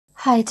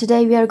Hi,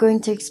 today we are going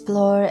to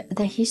explore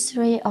the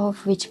history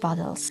of witch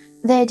bottles.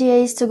 The idea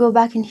is to go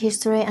back in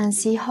history and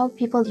see how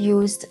people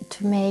used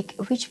to make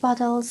witch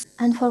bottles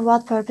and for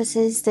what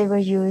purposes they were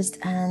used.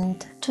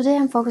 And today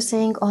I'm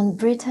focusing on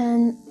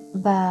Britain,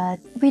 but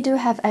we do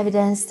have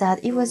evidence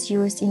that it was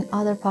used in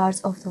other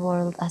parts of the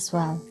world as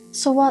well.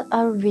 So what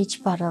are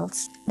witch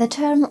bottles? The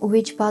term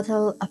witch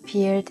bottle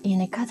appeared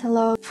in a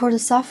catalogue for the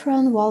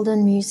Saffron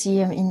Walden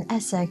Museum in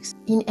Essex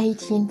in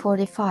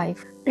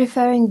 1845,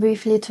 referring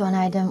briefly to an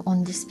item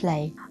on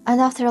display. And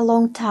after a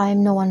long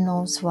time, no one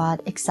knows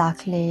what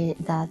exactly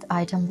that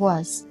item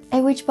was.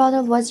 A witch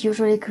bottle was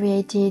usually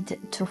created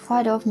to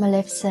fight off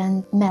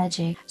maleficent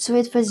magic, so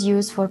it was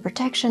used for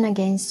protection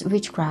against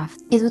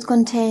witchcraft. It would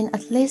contain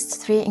at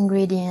least 3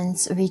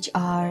 ingredients, which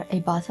are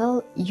a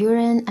bottle,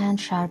 urine, and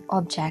sharp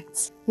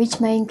objects,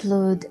 which may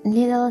include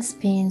needles,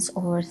 pins,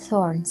 or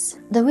thorns.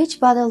 The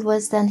witch bottle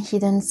was then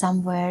hidden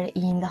somewhere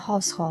in the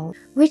household.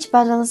 Witch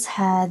bottles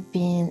had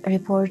been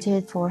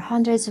reported for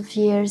hundreds of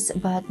years,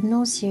 but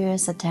no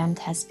serious attempt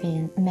has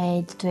been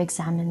made to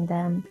examine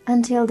them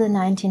until the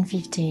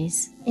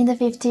 1950s. In the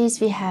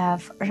 50s, we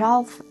have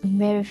Ralph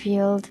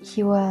Merrifield.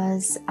 He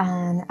was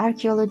an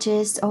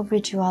archaeologist of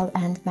ritual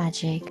and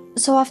magic.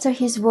 So after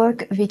his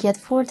work, we get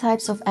 4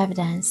 types of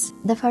evidence.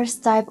 The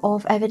first type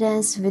of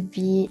evidence would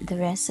be the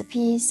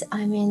recipes,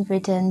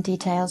 written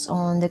details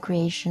on the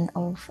creation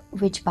of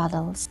witch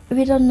bottles.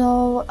 We don't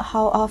know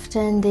how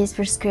often these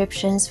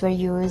prescriptions were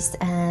used,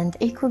 and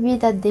it could be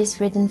that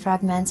these written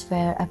fragments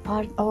were a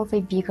part of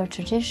a bigger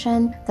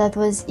tradition that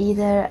was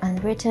either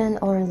unwritten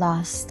or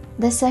lost.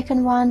 The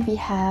second one, we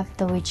have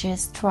the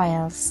witches'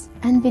 trials.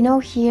 And we know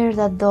here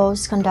that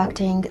those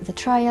conducting the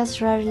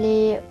trials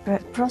rarely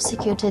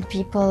prosecuted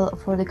people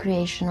for the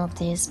creation of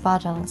these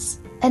bottles.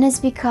 And it's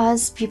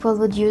because people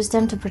would use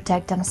them to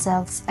protect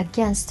themselves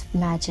against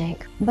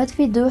magic. But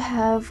we do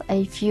have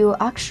a few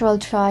actual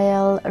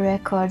trial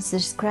records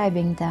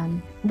describing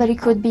them. But it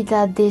could be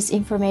that this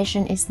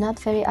information is not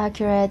very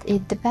accurate.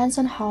 It depends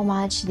on how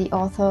much the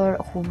author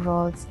who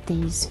wrote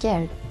these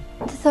cared.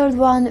 The third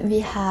one, we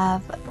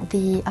have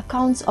the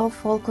accounts of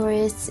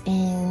folklorists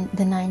in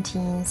the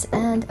 19th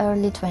and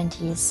early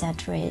 20th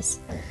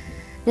centuries,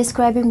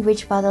 describing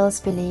witch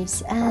bottles,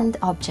 beliefs, and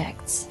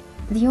objects.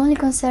 The only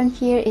concern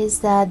here is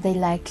that they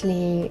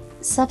likely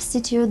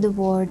substitute the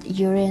word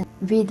urine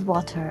with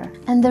water.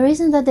 And the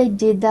reason that they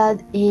did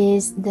that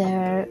is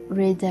their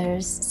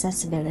readers'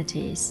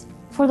 sensibilities.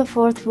 For the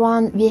fourth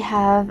one, we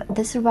have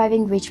the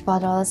surviving witch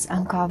bottles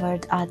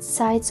uncovered at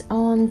sites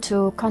on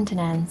 2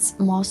 continents,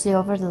 mostly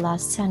over the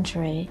last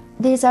century.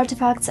 These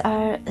artifacts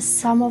are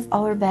some of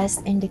our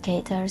best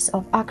indicators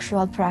of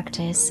actual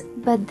practice,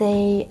 but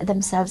they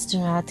themselves do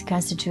not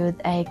constitute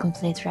a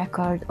complete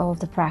record of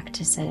the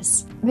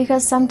practices.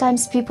 Because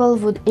sometimes people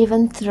would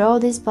even throw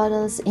these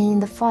bottles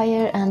in the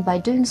fire, and by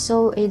doing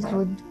so it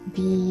would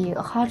be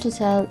hard to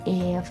tell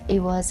if it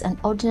was an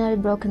ordinary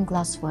broken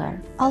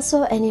glassware.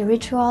 Also, any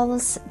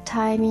rituals,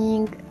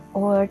 timing,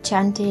 or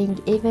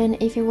chanting, even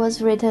if it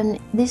was written,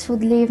 this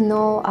would leave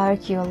no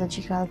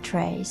archaeological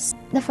trace.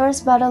 The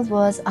first bottle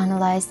was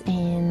analyzed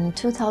in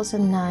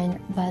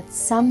 2009, but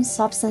some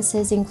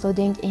substances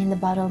including in the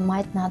bottle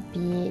might not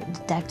be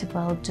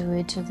detectable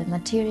due to the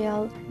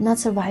material not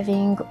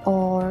surviving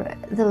or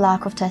the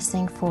lack of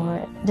testing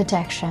for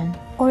detection.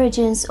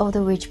 Origins of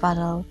the witch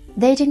bottle.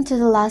 Dating to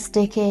the last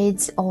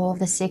decades of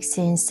the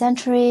 16th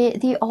century,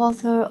 the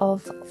author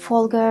of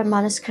Folger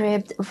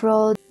manuscript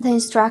wrote the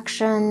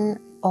instruction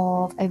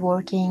of a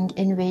working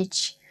in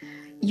which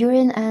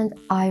urine and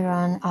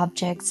iron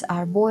objects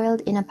are boiled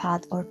in a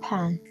pot or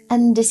pan.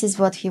 And this is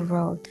what he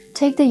wrote.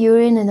 Take the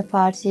urine in a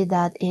party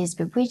that is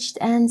bewitched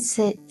and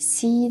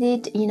seed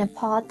it in a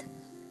pot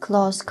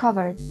close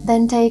covered.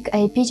 Then take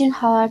a pigeon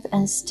heart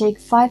and stick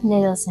 5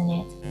 needles in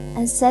it,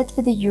 and set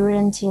with the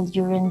urine till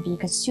urine be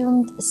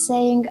consumed,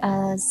 saying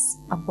as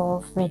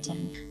above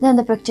written. Then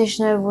the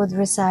practitioner would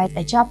recite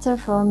a chapter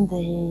from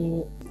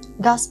the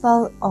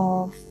Gospel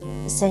of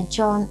St.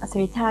 John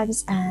 3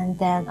 times and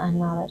then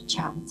another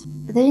chant.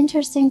 The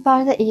interesting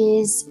part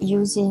is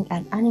using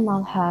an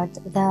animal heart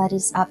that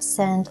is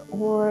absent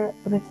or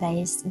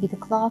replaced with a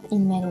cloth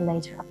in many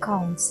later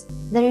accounts.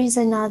 There is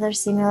another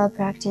similar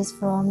practice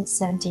from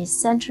 17th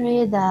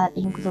century that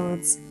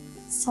includes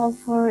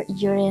sulfur,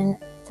 urine,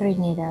 3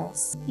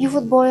 needles. You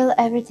would boil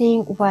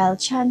everything while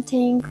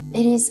chanting.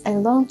 It is a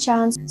long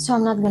chant, so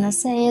I'm not gonna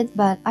say it,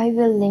 but I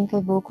will link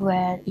a book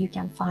where you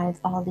can find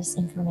all this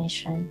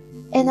information.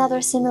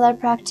 Another similar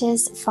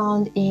practice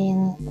found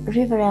in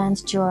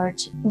Reverend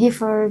George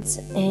Gifford's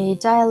A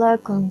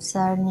Dialogue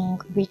Concerning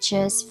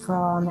Witches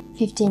from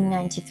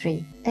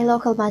 1593. A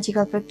local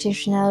magical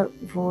practitioner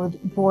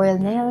would boil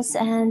nails,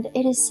 and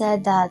it is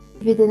said that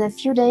within a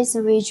few days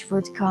a witch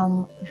would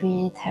come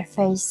with her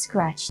face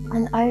scratched.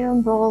 An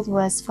iron bowl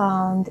was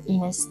found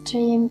in a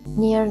stream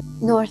near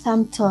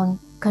Northampton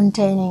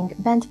containing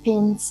bent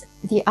pins.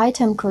 The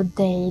item could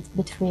date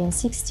between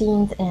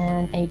 16th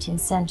and 18th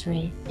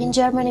century. In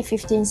Germany,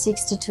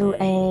 1562,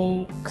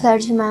 a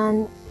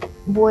clergyman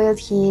boiled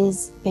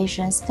his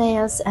patient's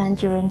nails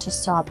and urine to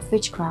stop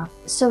witchcraft.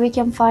 So we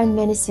can find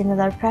many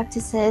similar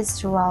practices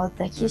throughout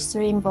the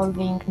history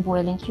involving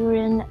boiling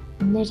urine,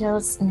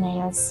 needles,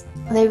 nails.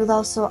 They would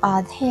also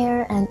add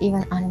hair and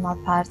even animal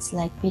parts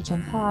like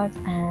pigeon heart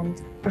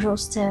and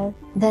rooster.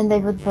 Then they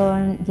would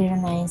burn the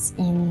remains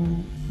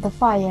in the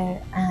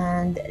fire,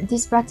 and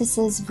these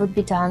practices would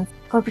be done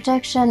for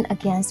protection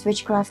against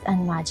witchcraft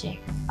and magic.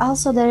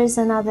 Also, there is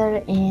another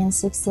in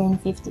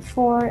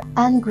 1654,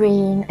 Anne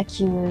Green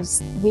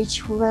accused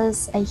witch who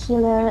was a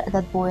healer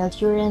that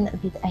boiled urine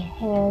with a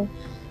hair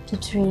to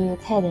treat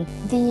headache.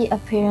 The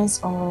appearance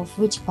of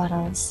witch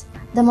bottles.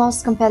 The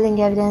most compelling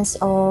evidence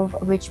of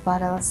witch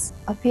bottles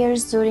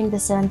appears during the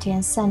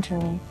 17th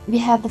century. We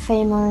have the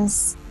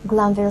famous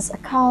Glanville's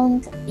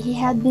account. He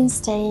had been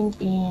staying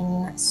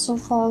in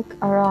Suffolk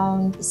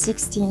around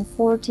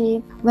 1640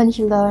 when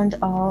he learned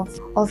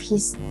of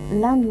his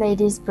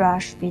landlady's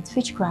brush with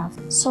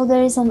witchcraft. So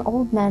there is an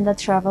old man that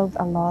traveled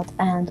a lot,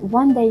 and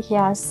one day he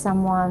asked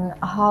someone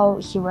how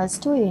he was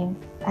doing.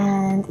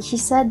 And he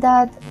said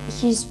that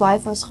his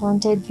wife was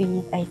haunted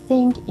with a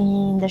thing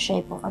in the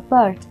shape of a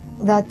bird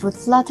that would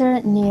flutter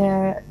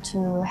near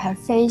to her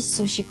face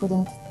so she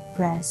couldn't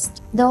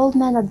rest. The old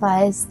man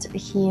advised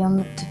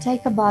him to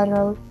take a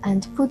bottle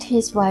and put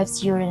his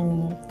wife's urine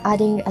in it,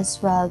 adding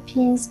as well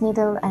pins,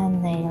 needle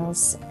and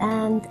nails,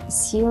 and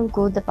seal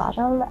good the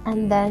bottle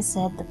and then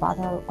set the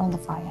bottle on the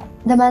fire.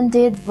 The man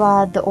did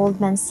what the old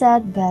man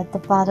said, but the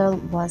bottle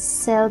was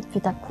sealed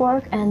with a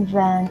cork, and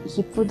when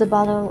he put the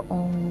bottle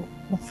on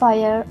the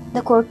fire,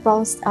 the cork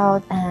bounced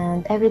out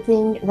and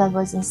everything that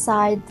was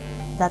inside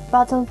that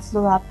bottle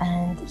flew up,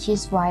 and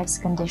his wife's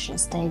condition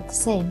stayed the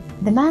same.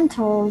 The man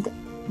told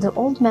the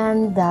old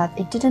man that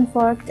it didn't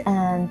work,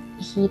 and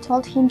he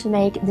told him to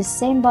make the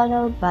same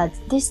bottle, but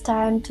this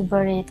time to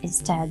bury it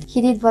instead.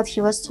 He did what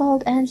he was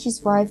told, and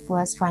his wife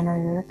was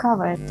finally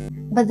recovered.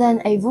 But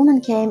then a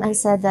woman came and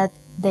said that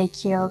they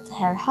killed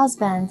her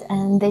husband,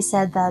 and they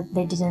said that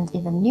they didn't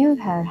even knew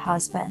her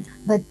husband.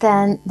 But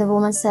then the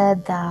woman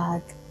said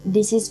that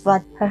this is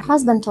what her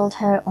husband told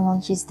her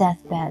on his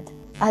deathbed.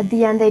 At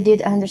the end, they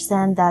did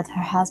understand that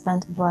her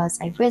husband was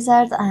a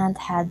wizard and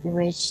had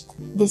bewitched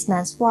this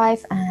man's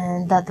wife,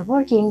 and that the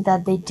working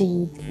that they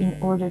did in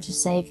order to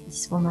save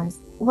this woman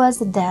was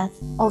the death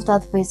of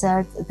that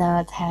wizard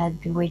that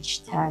had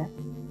bewitched her.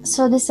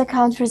 So this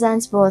account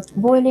presents both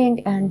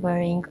boiling and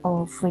burying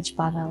of witch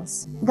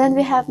bottles. Then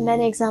we have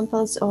many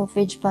examples of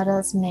witch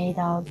bottles made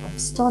out of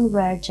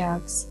stoneware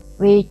jugs,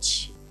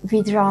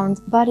 with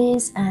round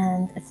bodies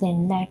and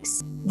thin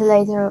necks, the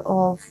latter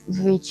of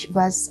which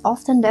was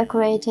often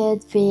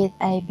decorated with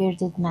a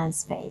bearded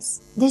man's face.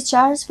 These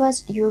jars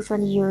was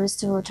usually used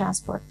to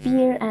transport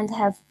beer and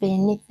have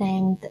been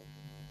nicknamed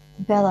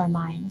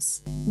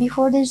Bellarmines.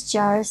 Before these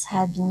jars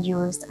had been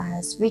used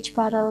as witch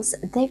bottles,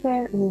 they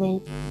were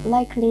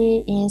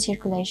likely in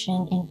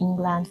circulation in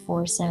England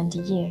for 70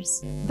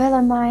 years.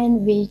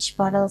 Bellarmine witch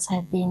bottles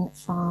have been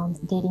found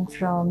dating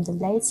from the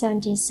late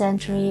 17th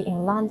century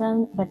in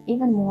London, but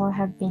even more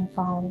have been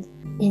found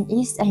in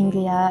East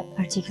Anglia,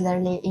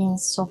 particularly in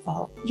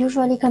Suffolk,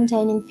 usually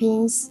containing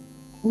pins,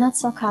 not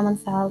so common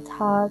felt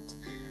heart,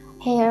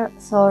 hair,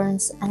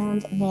 thorns,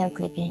 and nail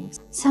clippings.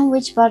 Some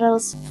witch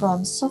bottles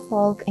from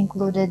Suffolk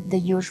included the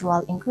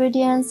usual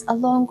ingredients,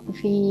 along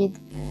with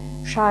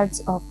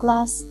shards of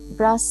glass,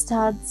 brass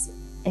studs,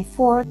 a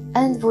fork,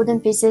 and wooden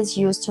pieces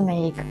used to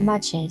make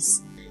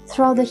matches.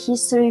 Throughout the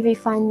history, we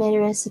find many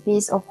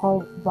recipes of how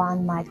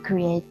one might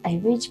create a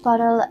witch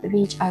bottle,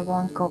 which I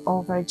won't go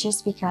over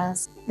just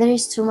because there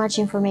is too much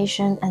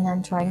information, and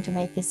I'm trying to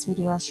make this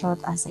video as short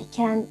as I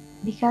can,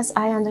 because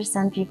I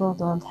understand people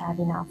don't have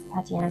enough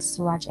patience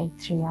to watch a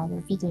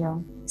 3-hour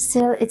video.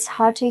 Still, it's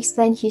hard to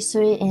explain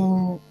history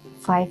in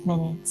 5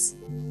 minutes.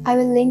 I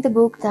will link the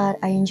book that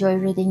I enjoy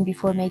reading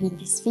before making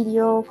this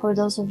video for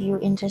those of you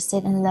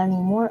interested in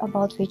learning more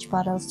about witch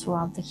bottles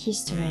throughout the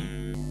history.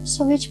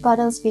 So witch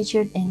bottles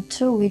featured in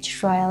 2 witch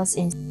trials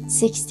in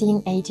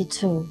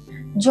 1682.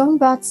 John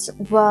Butts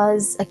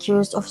was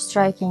accused of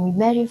striking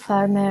Mary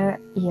Farmer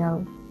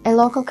ill. A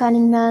local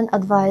cunning man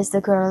advised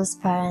the girl's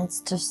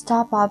parents to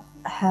stop up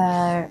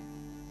her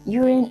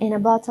urine in a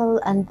bottle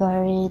and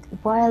bury it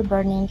while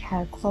burning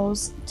her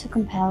clothes to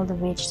compel the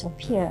witch to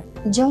appear.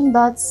 John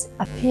Butts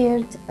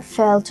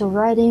fell to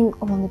writhing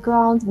on the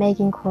ground,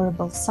 making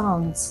horrible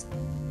sounds.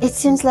 It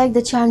seems like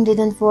the charm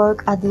didn't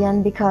work at the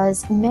end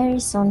because Mary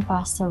soon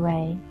passed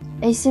away.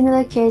 A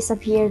similar case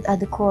appeared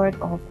at the court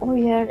of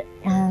Oyer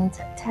and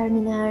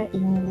Terminer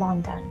in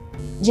London.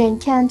 Jane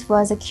Kent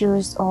was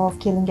accused of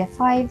killing a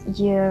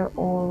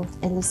 5-year-old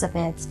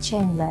Elizabeth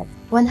Chainlett.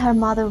 When her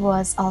mother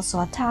was also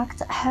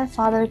attacked, her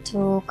father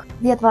took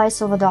the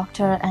advice of a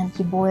doctor and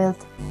he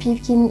boiled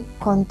pipkin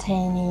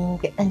containing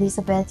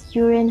Elizabeth's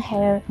urine,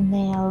 hair,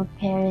 nail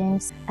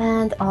parings,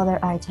 and other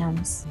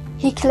items.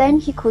 He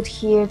claimed he could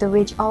hear the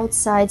witch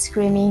outside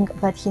screaming,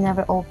 but he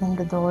never opened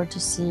the door to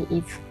see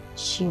if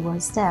she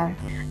was there.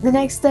 The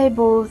next day,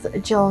 both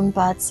John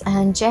Butts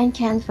and Jane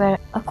Kent were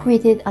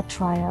acquitted at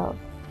trial.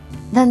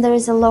 Then there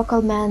is a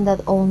local man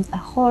that owned a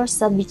horse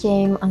that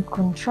became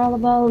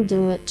uncontrollable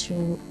due to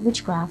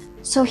witchcraft.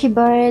 So he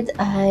buried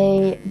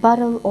a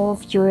bottle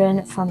of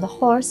urine from the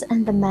horse,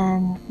 and the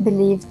man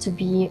believed to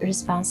be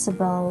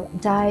responsible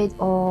died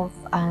of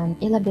an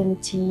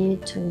inability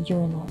to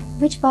urinate.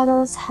 Witch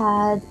bottles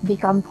had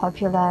become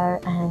popular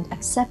and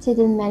accepted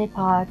in many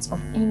parts of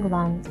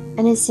England,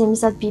 and it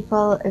seems that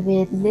people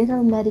with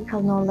little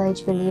medical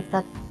knowledge believed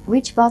that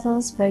witch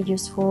bottles were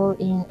useful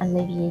in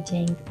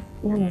alleviating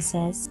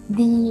illnesses.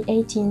 The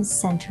 18th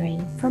century.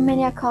 From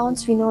many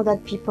accounts, we know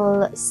that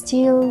people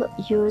still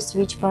used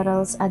witch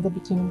bottles at the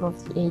beginning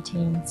of the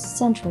 18th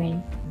century.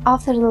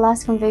 After the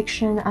last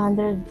conviction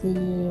under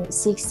the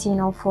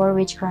 1604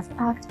 Witchcraft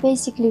Act,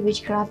 basically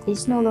witchcraft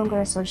is no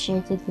longer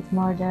associated with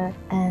murder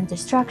and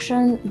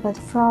destruction, but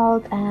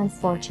fraud and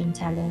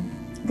fortune-telling.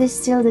 This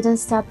still didn't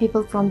stop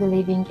people from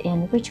believing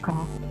in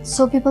witchcraft,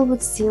 so people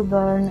would still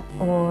burn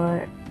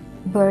or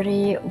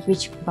bury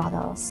witch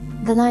bottles.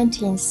 The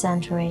 19th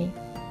century.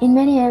 In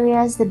many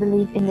areas, the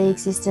belief in the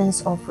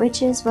existence of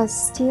witches was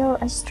still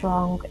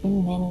strong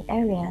in many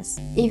areas,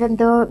 even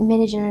though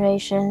many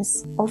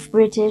generations of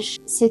British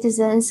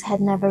citizens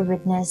had never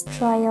witnessed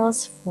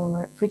trials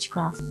for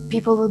witchcraft.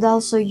 People would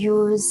also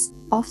use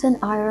often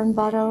iron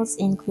bottles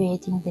in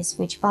creating these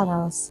witch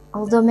bottles.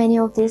 Although many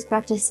of these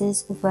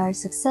practices were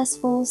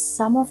successful,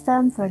 some of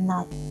them were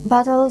not.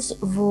 Bottles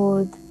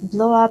would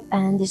blow up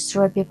and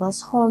destroy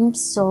people's homes,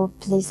 so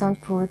please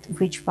don't put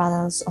witch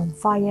bottles on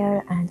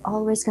fire and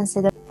always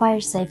consider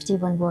fire safety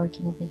when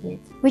working with it.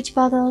 Witch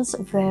bottles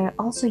were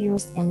also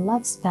used in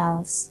love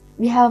spells.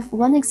 We have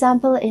one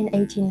example in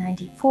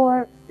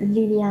 1894.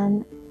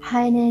 Lillian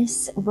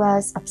Haynes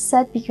was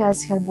upset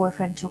because her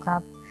boyfriend took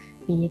up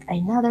with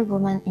another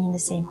woman in the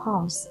same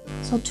house.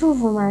 So two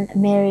women,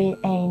 Mary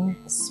Ann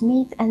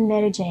Smith and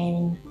Mary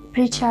Jane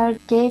Pritchard,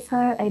 gave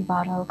her a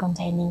bottle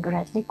containing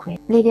red liquid.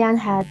 Lillian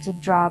had to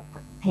drop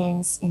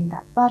pins in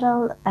that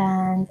bottle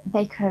and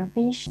make her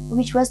wish,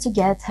 which was to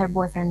get her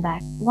boyfriend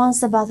back. Once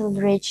the bottle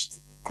reached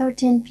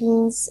 13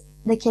 pins,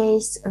 the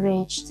case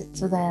reached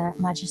to the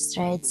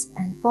magistrates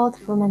and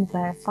both women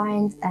were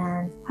fined,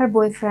 and her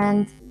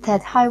boyfriend,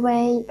 Ted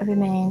Highway,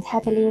 remained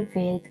happily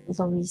with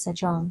Louisa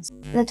Jones.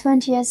 The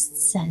 20th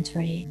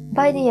century.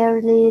 By the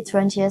early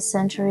 20th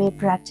century,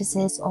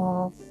 practices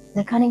of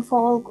the cunning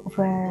folk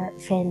were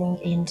failing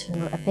into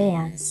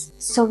abeyance,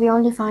 so we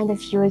only find a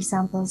few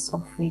examples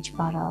of witch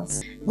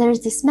bottles. There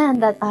is this man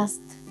that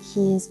asked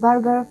his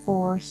barber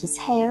for his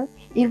hair.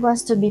 It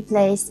was to be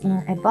placed in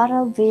a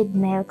bottle with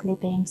nail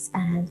clippings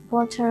and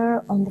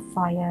water on the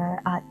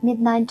fire at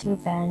midnight to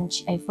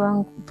revenge a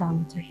wrong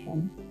done to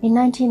him. In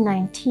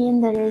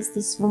 1919, there is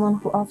this woman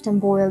who often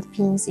boiled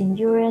pins in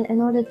urine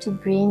in order to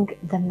bring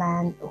the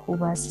man who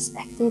was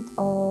suspected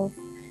of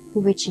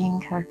bewitching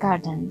her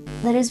garden.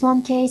 There is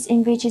one case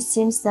in which it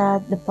seems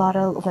that the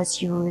bottle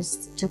was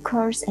used to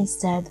curse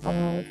instead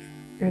of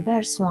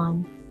reverse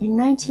one. In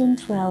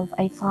 1912,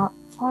 a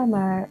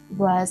farmer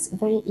was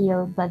very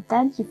ill, but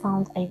then he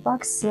found a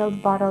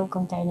wax-sealed bottle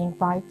containing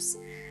pipes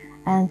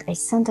and a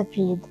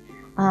centipede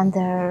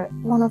under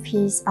one of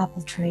his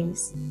apple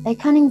trees. A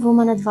cunning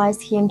woman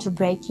advised him to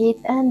break it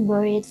and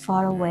bury it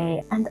far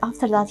away, and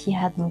after that he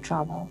had no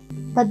trouble.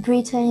 But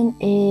Britain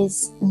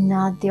is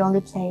not the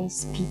only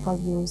place people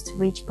used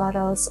witch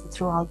bottles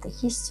throughout the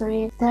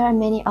history. There are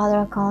many other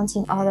accounts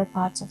in other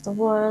parts of the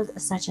world,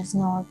 such as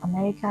North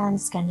America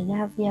and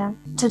Scandinavia.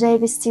 Today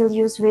we still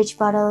use witch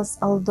bottles,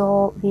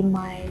 although we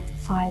might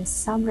find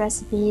some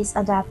recipes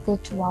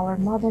adapted to our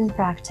modern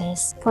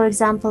practice. For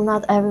example,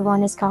 not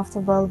everyone is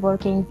comfortable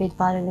working with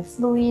bodily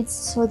fluids,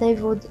 so they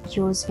would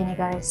use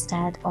vinegar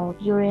instead of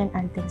urine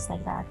and things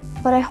like that.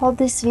 But I hope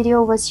this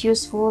video was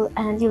useful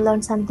and you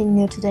learned something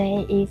new today.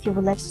 If you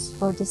would like to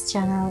support this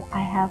channel, I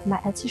have my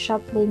Etsy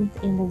shop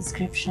linked in the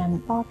description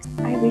box.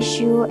 I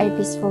wish you a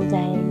peaceful day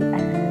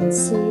and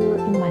see you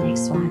in my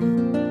next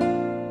one.